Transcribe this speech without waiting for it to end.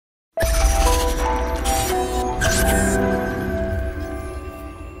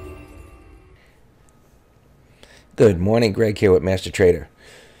Good morning, Greg here with MasterTrader.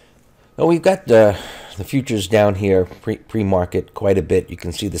 Well, we've got the futures down here pre-market quite a bit. You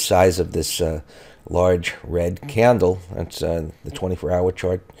can see the size of this large red candle. That's the 24-hour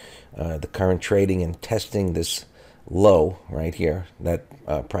chart. The current trading and testing this low right here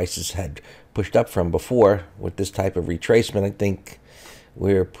that prices had pushed up from before. With this type of retracement, I think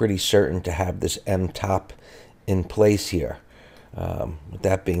we're pretty certain to have this M top in place here. With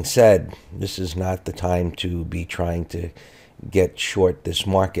that being said, this is not the time to be trying to get short this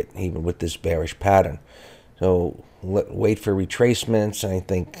market, even with this bearish pattern. So wait for retracements. And I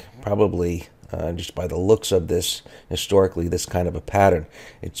think probably just by the looks of this, historically, this kind of a pattern,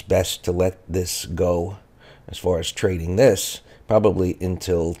 it's best to let this go as far as trading this probably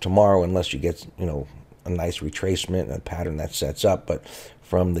until tomorrow, unless you get, a nice retracement, a pattern that sets up. But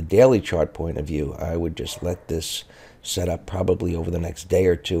from the daily chart point of view, I would just let this set up probably over the next day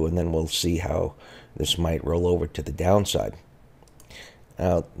or two, and then we'll see how this might roll over to the downside.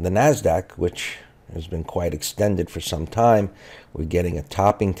 Now, the NASDAQ, which has been quite extended for some time, we're getting a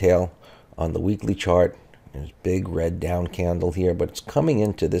topping tail on the weekly chart. There's big red down candle here, but it's coming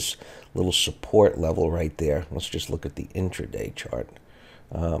into this little support level right there. Let's just look at the intraday chart.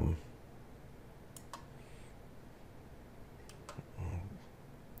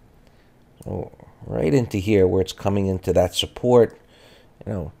 So right into here where it's coming into that support,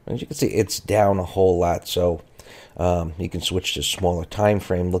 as you can see, it's down a whole lot. So you can switch to smaller time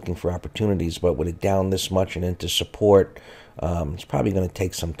frame looking for opportunities, but with it down this much and into support, it's probably going to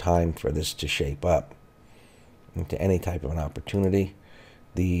take some time for this to shape up into any type of an opportunity.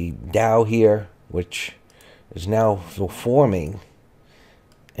 The Dow here, which is now forming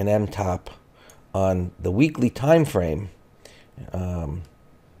an M top on the weekly time frame,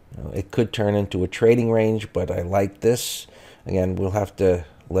 it could turn into a trading range, but I like this. Again, we'll have to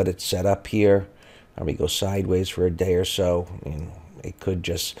let it set up here. Probably go sideways for a day or so. It could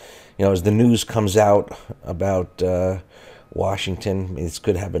just, as the news comes out about Washington, this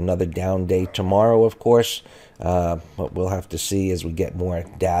could have another down day tomorrow, of course. But we'll have to see as we get more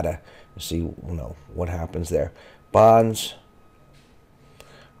data to see, what happens there. Bonds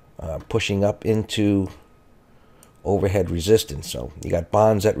pushing up into overhead resistance. So you got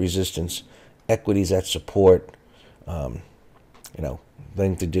bonds at resistance, equities at support.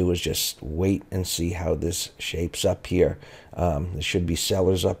 Thing to do is just wait and see how this shapes up here. There should be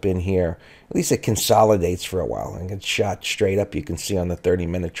sellers up in here. At least it consolidates for a while and gets shot straight up. You can see on the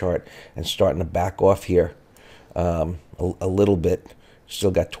 30-minute chart and starting to back off here a little bit.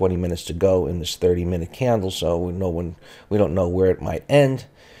 Still got 20 minutes to go in this 30-minute candle, so we don't know where it might end.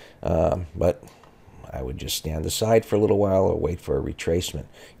 But I would just stand aside for a little while or wait for a retracement.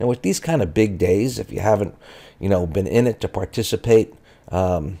 With these kind of big days, if you haven't, been in it to participate,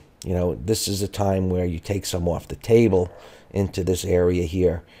 this is a time where you take some off the table into this area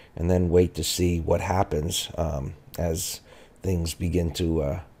here and then wait to see what happens as things begin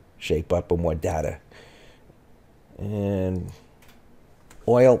to shape up with more data. And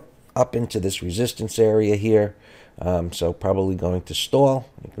oil up into this resistance area here. So probably going to stall.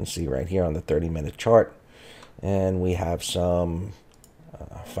 You can see right here on the 30-minute chart. And we have some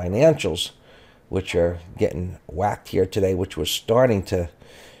financials which are getting whacked here today, which was starting to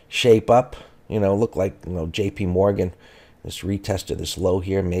shape up. Look like, JP Morgan, this retest of this low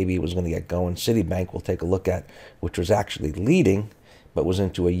here, maybe it was going to get going. Citibank we'll take a look at, which was actually leading, but was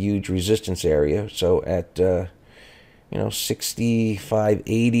into a huge resistance area. So at,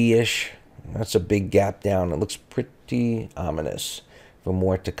 65.80-ish, that's a big gap down. It looks pretty ominous for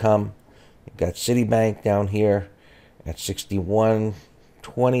more to come. You've got Citibank down here at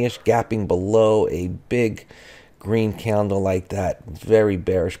 61.20-ish, gapping below a big green candle like that. Very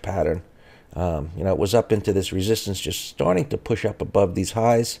bearish pattern. It was up into this resistance, just starting to push up above these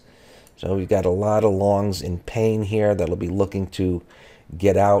highs. So we've got a lot of longs in pain here that'll be looking to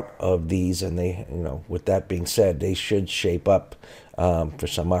get out of these, and they, with that being said, they should shape up for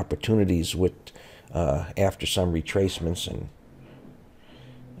some opportunities with after some retracements. And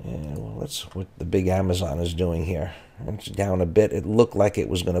well, let's what the big Amazon is doing here. It's down a bit. It looked like it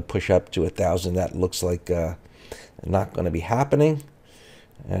was going to push up to 1,000. That looks like not going to be happening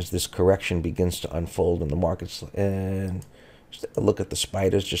as this correction begins to unfold in the markets. And just a look at the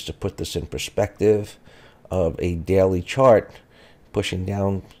spiders just to put this in perspective of a daily chart pushing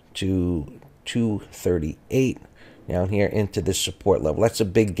down to 238 down here into this support level. That's a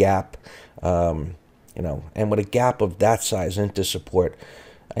big gap, and with a gap of that size into support,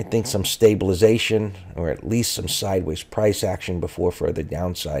 I think some stabilization or at least some sideways price action before further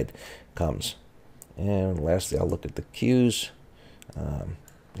downside comes. And lastly, I'll look at the Qs.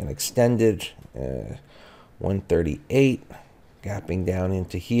 An extended 138, gapping down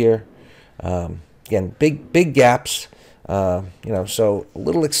into here. Again, big gaps. So a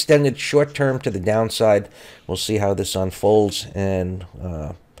little extended short term to the downside. We'll see how this unfolds, and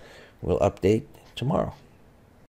we'll update tomorrow.